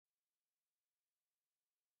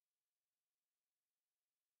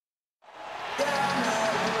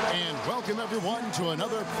And welcome everyone to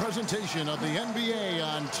another presentation of the NBA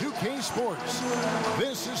on 2K Sports.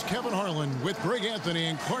 This is Kevin Harlan with Greg Anthony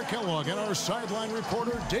and Clark Kellogg and our sideline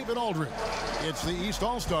reporter David Aldridge. It's the East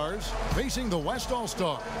All-Stars facing the West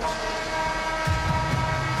All-Stars.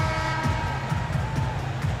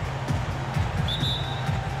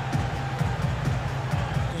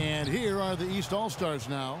 And here are the East All-Stars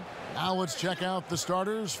now. Now let's check out the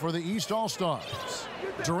starters for the East All-Stars.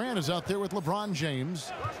 Durant is out there with LeBron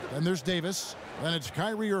James. Then there's Davis. Then it's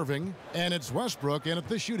Kyrie Irving. And it's Westbrook in at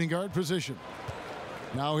the shooting guard position.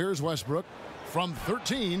 Now here's Westbrook from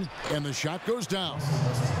 13. And the shot goes down.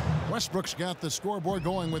 Westbrook's got the scoreboard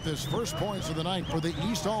going with his first points of the night for the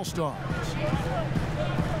East All-Stars.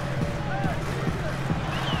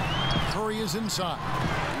 Curry is inside.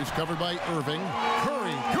 He's covered by Irving.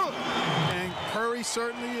 Curry, good. And Curry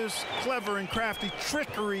certainly is clever and crafty.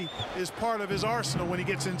 Trickery is part of his arsenal when he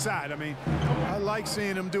gets inside. I mean, I like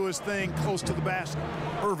seeing him do his thing close to the basket.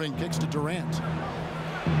 Irving kicks to Durant.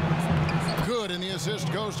 Good, and the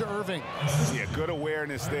assist goes to Irving. Yeah, good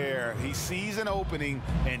awareness there. He sees an opening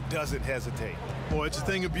and doesn't hesitate. Boy, it's a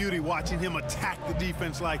thing of beauty watching him attack the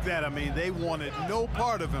defense like that. I mean, they wanted no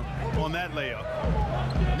part of him on that layup.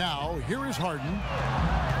 Now, here is Harden.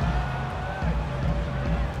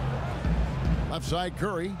 Left side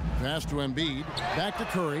Curry, pass to Embiid, back to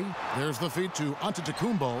Curry. There's the feed to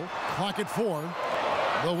Antetokounmpo. Clock at 4.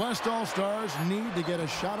 The West All-Stars need to get a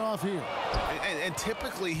shot off here. And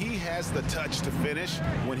typically he has the touch to finish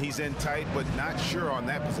when he's in tight, but not sure on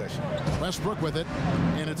that possession. Westbrook with it,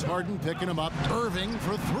 and it's Harden picking him up. Irving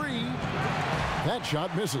for 3. That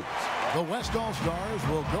shot misses. The West All-Stars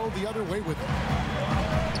will go the other way with it.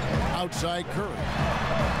 Outside Curry.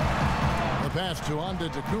 The pass to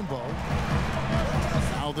Antetokounmpo.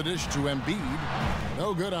 Now the dish to Embiid.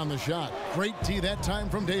 No good on the shot. Great tee that time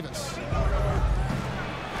from Davis.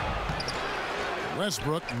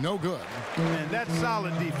 Westbrook, no good. And that's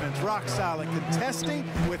solid defense, rock solid, contesting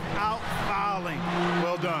without fouling.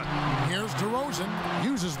 Well done. Here's DeRozan,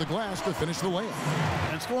 uses the glass to finish the layup.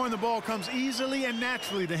 And scoring the ball comes easily and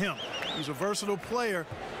naturally to him. He's a versatile player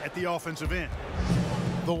at the offensive end.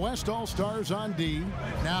 The West All-Stars on D.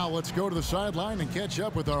 Now let's go to the sideline and catch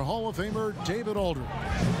up with our Hall of Famer, David Aldridge.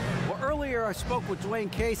 Well, earlier I spoke with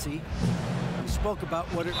Dwayne Casey. We spoke about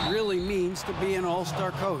what it really means to be an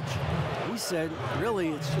all-star coach. He said, really,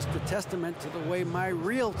 it's just a testament to the way my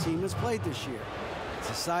real team has played this year. It's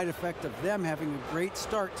a side effect of them having a great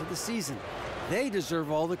start to the season. They deserve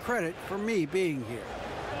all the credit for me being here.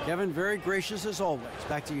 Kevin, very gracious as always.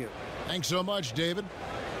 Back to you. Thanks so much, David.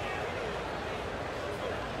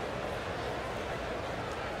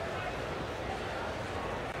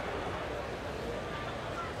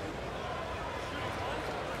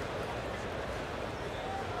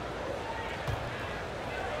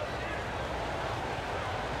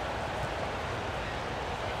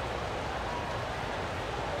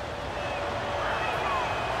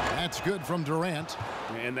 That's good from Durant.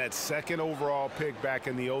 And that second overall pick back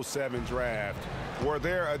in the 07 draft. Were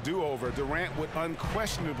there a do-over, Durant would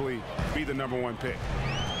unquestionably be the #1 pick.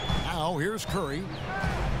 Now here's Curry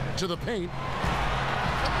to the paint.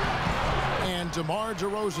 And DeMar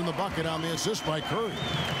DeRozan the bucket on the assist by Curry.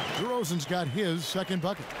 DeRozan's got his second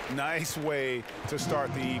bucket. Nice way to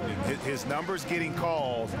start the evening. His numbers getting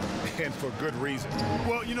called, and for good reason.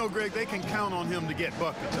 Well, you know, Greg, they can count on him to get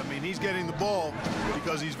buckets. I mean, he's getting the ball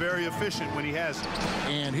because he's very efficient when he has it.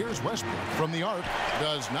 And here's Westbrook from the arc.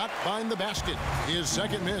 Does not find the basket. His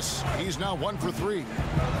second miss. He's now 1 for 3.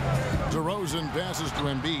 DeRozan passes to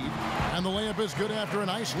Embiid. And the layup is good after a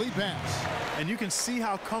nice lead pass. And you can see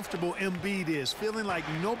how comfortable Embiid is, feeling like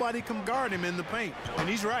nobody can guard him in the paint. And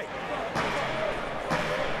he's right.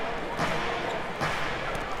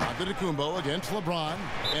 Antetokounmpo against LeBron.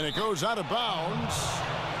 And it goes out of bounds.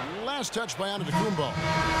 Last touch by Antetokounmpo.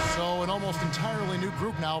 So an almost entirely new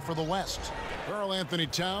group now for the West. Karl Anthony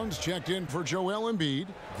Towns checked in for Joel Embiid.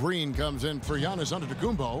 Green comes in for Giannis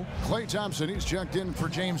Antetokounmpo. Klay Thompson, he's checked in for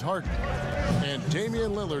James Harden. And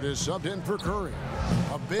Damian Lillard is subbed in for Curry.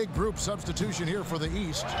 A big group substitution here for the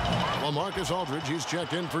East. LaMarcus Aldridge, he's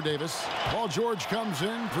checked in for Davis. Paul George comes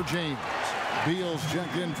in for James. Beal's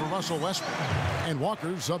checked in for Russell Westbrook. And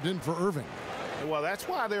Walker's subbed in for Irving. Well, that's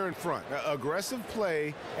why they're in front. Aggressive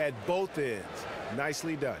play at both ends.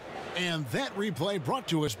 Nicely done. And that replay brought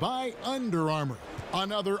to us by Under Armour.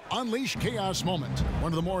 Another Unleash Chaos moment.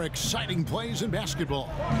 One of the more exciting plays in basketball.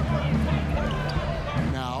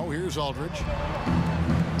 Now, here's Aldridge.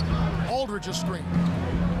 Aldridge a screen.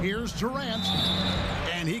 Here's Durant.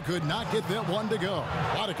 and he could not get that one to go.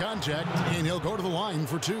 A lot of contact, and he'll go to the line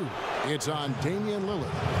for two. It's on Damian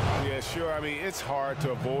Lillard. Yeah, sure. I mean, it's hard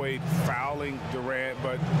to avoid fouling Durant,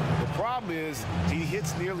 but the problem is he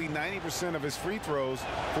hits nearly 90% of his free throws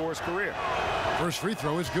for his career. First free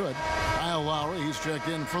throw is good. Kyle Lowry, he's checked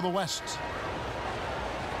in for the West.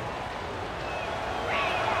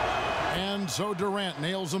 And so Durant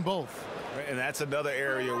nails them both. And that's another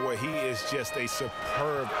area where he is just a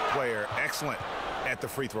superb player. Excellent at the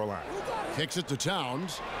free throw line. Kicks it to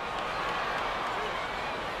Towns.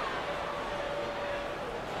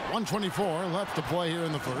 124 left to play here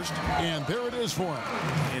in the first. And there it is for him.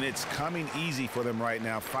 And it's coming easy for them right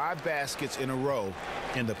now. 5 baskets in a row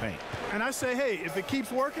in the paint. And I say, hey, if it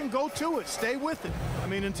keeps working, go to it. Stay with it. I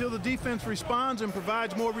mean, until the defense responds and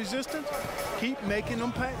provides more resistance, keep making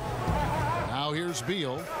them pay. Now here's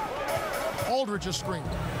Beal. Aldridge a screen.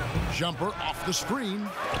 Jumper off the screen.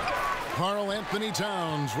 Karl Anthony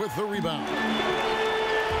Towns with the rebound.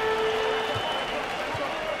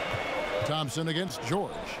 Thompson against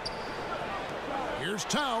George. Here's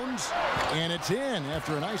Towns, and it's in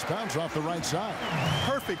after a nice bounce off the right side.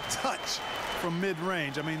 Perfect touch from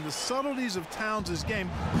mid-range. I mean, the subtleties of Towns' game,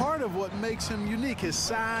 part of what makes him unique, his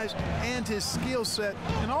size and his skill set,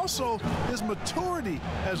 and also his maturity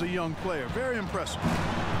as a young player. Very impressive.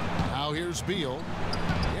 Now here's Beal.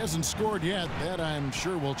 He hasn't scored yet. That, I'm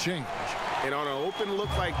sure, will change. And on an open look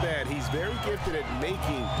like that, he's very gifted at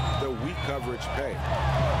making the weak coverage pay.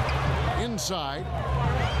 Inside.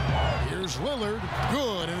 Here's Lillard.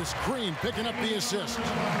 Good, and it's Green picking up the assist.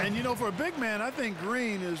 And, you know, for a big man, I think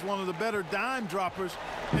Green is one of the better dime droppers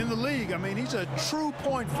in the league. I mean, he's a true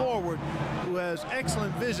point forward who has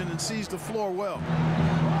excellent vision and sees the floor well.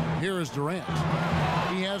 Here is Durant.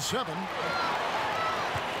 He has 7.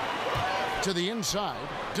 To the inside.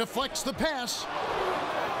 Deflects the pass.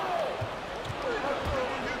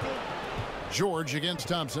 George against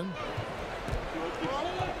Thompson.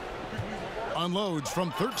 Unloads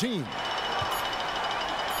from 13.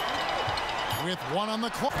 With 1 on the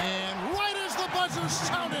clock. And right as the buzzer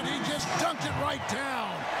sounded, he just dunked it right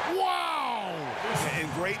down. Wow!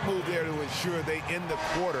 And great move there to ensure they end the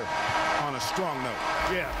quarter on a strong note.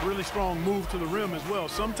 Yeah, really strong move to the rim as well.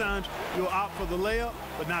 Sometimes you'll opt for the layup,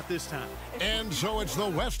 but not this time. And so it's the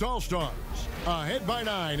West All-Stars. Ahead by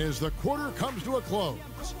 9 as the quarter comes to a close.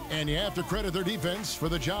 And you have to credit their defense for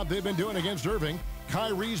the job they've been doing against Irving.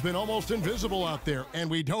 Kyrie's been almost invisible out there, and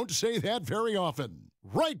we don't say that very often.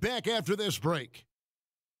 Right back after this break.